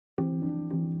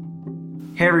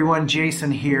Hey everyone, Jason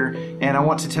here, and I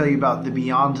want to tell you about the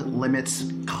Beyond Limits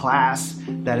class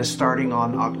that is starting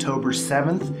on October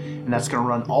 7th, and that's going to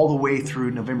run all the way through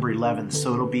November 11th.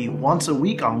 So it'll be once a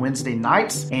week on Wednesday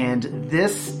nights, and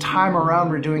this time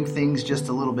around we're doing things just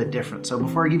a little bit different. So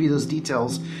before I give you those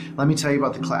details, let me tell you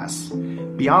about the class.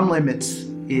 Beyond Limits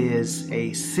is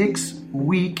a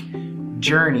 6-week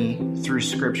journey through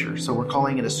Scripture. So we're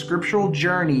calling it a scriptural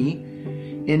journey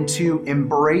into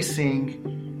embracing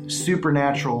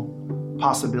supernatural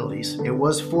possibilities. It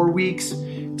was 4 weeks.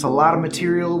 It's a lot of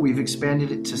material. We've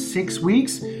expanded it to 6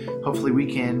 weeks. Hopefully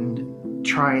we can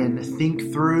try and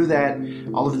think through that,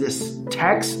 all of this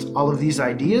text, all of these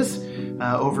ideas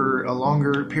over a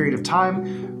longer period of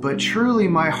time. But truly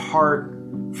my heart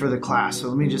for the class. So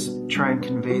let me just try and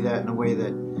convey that in a way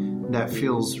that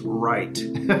feels right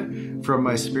from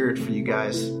my spirit for you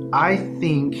guys. I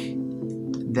think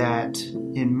that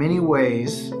in many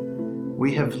ways,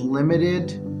 we have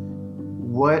limited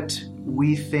what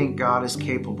we think God is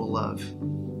capable of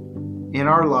in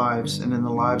our lives and in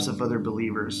the lives of other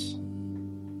believers.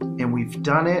 And we've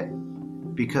done it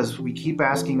because we keep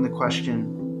asking the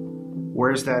question,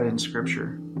 where's that in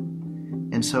Scripture?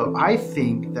 And so I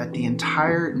think that the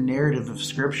entire narrative of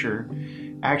Scripture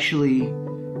actually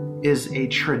is a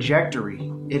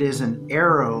trajectory. It is an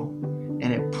arrow,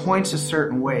 and it points a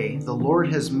certain way. The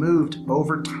Lord has moved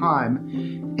over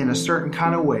time in a certain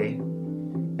kind of way.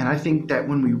 And I think that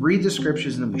when we read the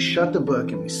Scriptures and then we shut the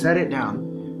book and we set it down,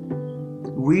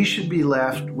 we should be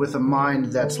left with a mind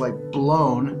that's like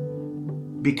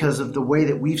blown because of the way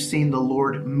that we've seen the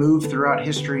Lord move throughout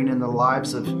history and in the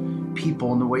lives of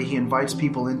people and the way He invites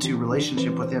people into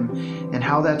relationship with Him and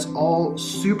how that's all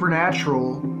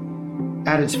supernatural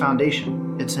at its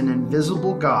foundation. It's an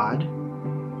invisible God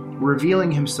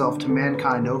revealing Himself to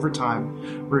mankind over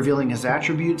time, revealing His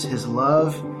attributes, His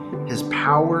love, His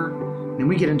power. And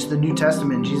we get into the New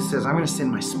Testament, and Jesus says, I'm going to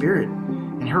send my Spirit.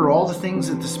 And here are all the things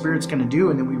that the Spirit's going to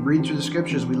do. And then we read through the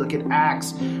Scriptures, we look at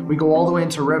Acts, we go all the way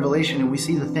into Revelation, and we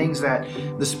see the things that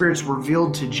the Spirit's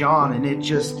revealed to John. And it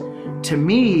just, to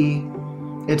me,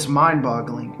 it's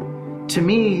mind-boggling. To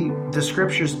me, the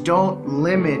Scriptures don't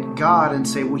limit God and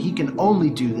say, well, He can only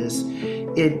do this.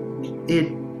 It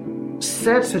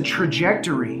sets a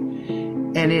trajectory,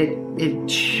 and it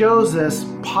shows us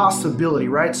possibility,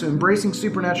 right? So embracing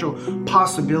supernatural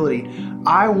possibility.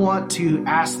 I want to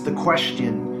ask the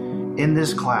question in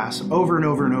this class over and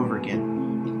over and over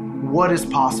again, what is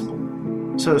possible?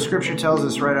 So Scripture tells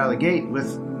us right out of the gate,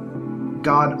 with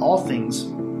God, all things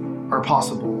are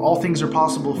possible. All things are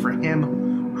possible for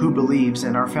him who believes.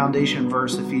 And our foundation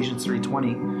verse, Ephesians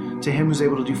 3:20, to him who's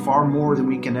able to do far more than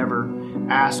we can ever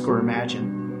ask or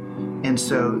imagine. And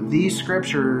so these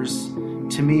Scriptures,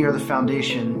 to me, are the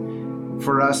foundation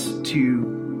for us to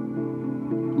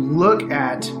look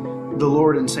at the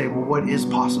Lord and say, well, what is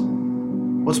possible?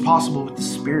 What's possible with the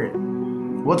Spirit?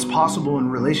 What's possible in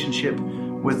relationship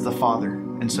with the Father?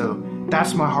 And so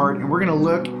that's my heart. And we're going to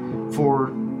look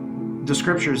for the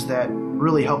Scriptures that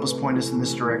really help us point us in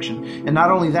this direction. And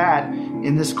not only that,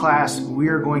 in this class, we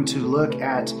are going to look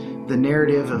at the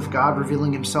narrative of God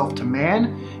revealing Himself to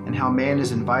man and how man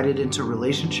is invited into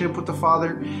relationship with the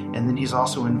Father, and then He's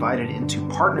also invited into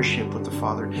partnership with the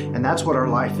Father. And that's what our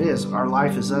life is. Our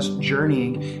life is us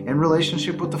journeying in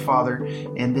relationship with the Father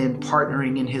and then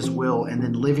partnering in His will and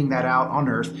then living that out on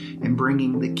earth and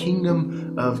bringing the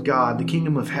kingdom of God, the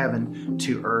kingdom of heaven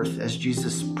to earth, as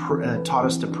Jesus taught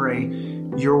us to pray,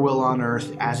 your will on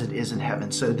earth as it is in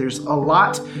heaven. So there's a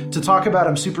lot to talk about.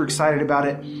 I'm super excited about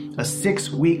it. A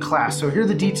 6-week class. So here are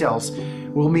the details.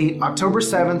 We'll meet October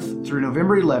 7th through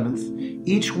November 11th,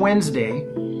 each Wednesday.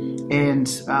 And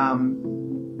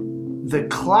the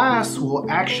class will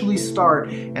actually start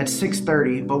at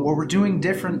 6:30, but what we're doing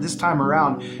different this time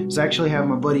around is actually having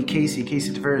my buddy Casey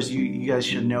Tavares. You guys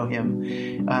should know him.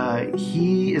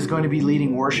 He is going to be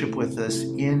leading worship with us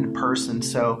in person.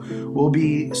 So we'll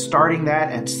be starting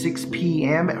that at 6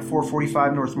 p.m. at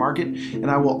 445 North Market. And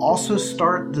I will also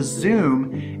start the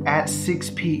Zoom at 6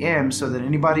 p.m. so that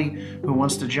anybody who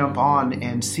wants to jump on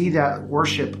and see that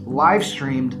worship live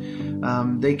streamed,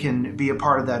 they can be a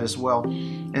part of that as well.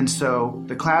 And so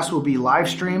the class will be live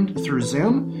streamed through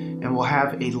Zoom, and we'll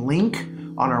have a link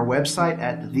on our website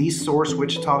at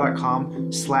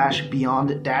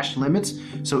thesourcewichita.com/beyond-limits.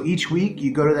 So each week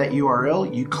you go to that URL,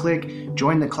 you click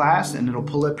join the class, and it'll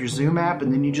pull up your Zoom app,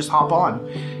 and then you just hop on.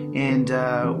 And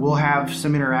we'll have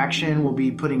some interaction. We'll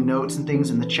be putting notes and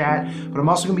things in the chat, but I'm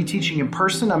also going to be teaching in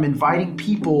person. I'm inviting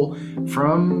people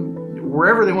from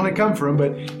wherever they want to come from,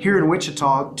 but here in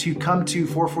Wichita, to come to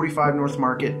 445 North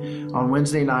Market on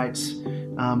Wednesday nights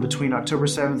between October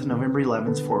 7th and November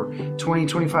 11th for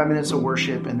 25 minutes of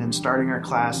worship, and then starting our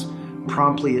class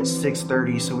promptly at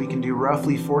 6:30, so we can do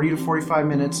roughly 40 to 45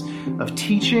 minutes of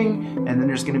teaching, and then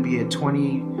there's going to be a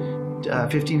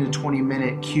 15 to 20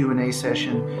 minute Q&A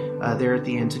session there at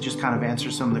the end to just kind of answer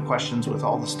some of the questions with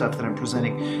all the stuff that I'm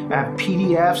presenting. I have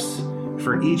PDFs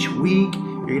for each week.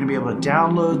 You're going to be able to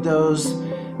download those.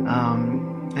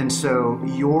 And so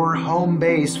your home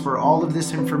base for all of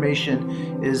this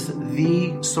information is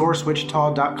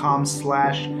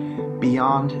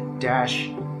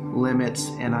thesourcewitchita.com/beyond-limits.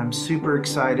 And I'm super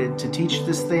excited to teach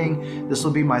this thing. This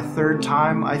will be my third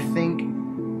time, I think,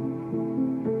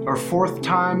 or fourth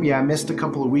time. Yeah, I missed a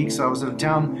couple of weeks. I was out of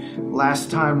town last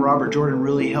time. Robert Jordan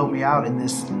really helped me out in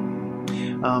this.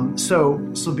 So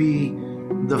this will be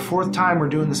the fourth time we're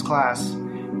doing this class.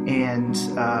 And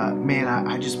man,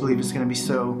 I just believe it's going to be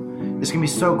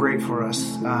so great for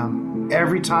us.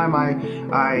 Every time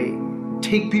I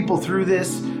take people through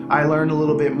this, I learn a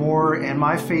little bit more, and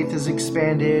my faith is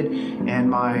expanded, and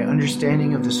my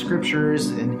understanding of the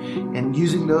scriptures, and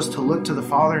using those to look to the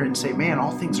Father and say, man, all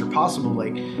things are possible.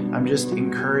 Like, I'm just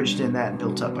encouraged in that and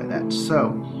built up by that.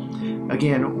 So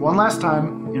again, one last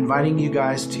time, inviting you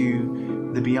guys to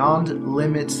the Beyond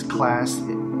Limits class,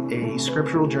 a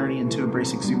scriptural journey into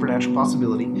embracing supernatural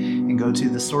possibility, and go to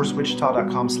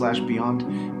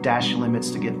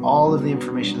thesourcewichita.com/beyond-limits to get all of the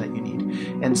information that you need.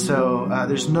 And so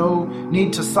there's no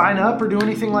need to sign up or do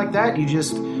anything like that. You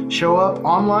just show up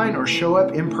online or show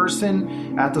up in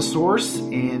person at the Source,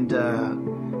 and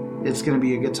it's going to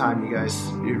be a good time, you guys.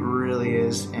 It really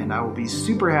is. And I will be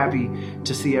super happy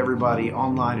to see everybody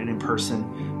online and in person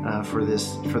for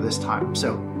this time.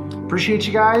 So appreciate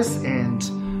you guys, and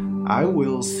I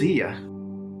will see ya.